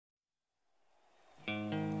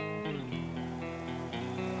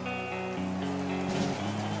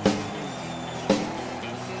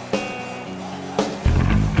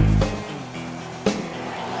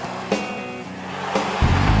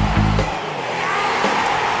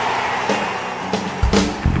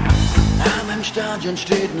Stadion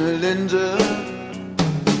steht eine Linde,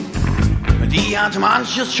 die hat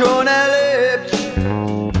manches schon erlebt.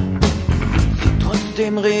 Sie trotz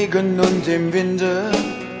dem Regen und dem Winde,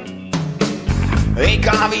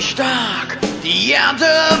 egal wie stark die Erde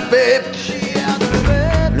bebt.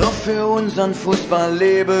 Nur für unseren Fußball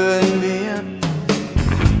leben wir.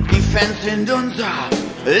 Die Fans sind unser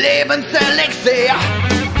Lebenselixier.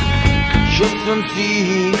 Schuss und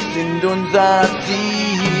Sieg sind unser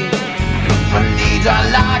Ziel. Von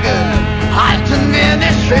Niederlage halten wir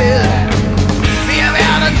nicht still. Wir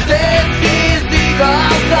werden stets die Sieger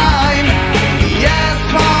sein. Die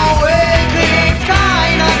SVE kriegt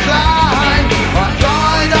keiner klein. Was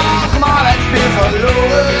soll doch mal ein Spiel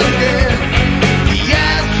verloren gehen? Die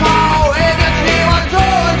SVE wird niemals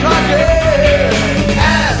untergehen.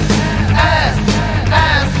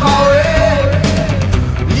 SVE,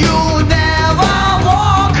 you never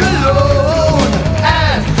walk alone.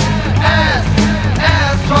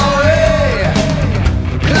 SVE,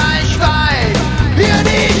 gleich weit hier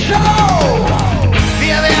die Show.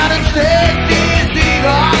 Wir werden stets die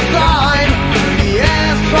Sieger sein. Die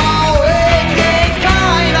SVE kriegt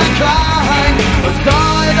keiner klein. Und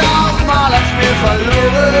soll doch mal ein Spiel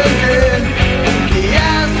verloren gehen. Die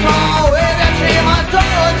SVE wird niemals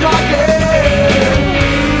untergehen.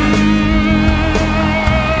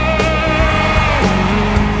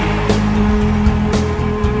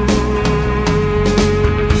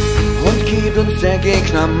 Und gibt uns der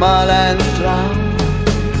Gegner mal ein Straf,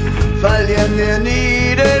 verlieren wir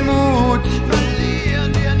nie den Mut.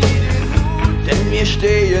 Denn wir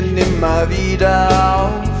stehen immer wieder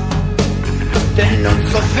auf. Denn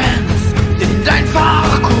unsere Fans sind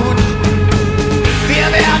einfach gut. Wir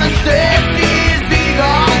werden stets die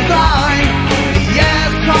Sieger sein.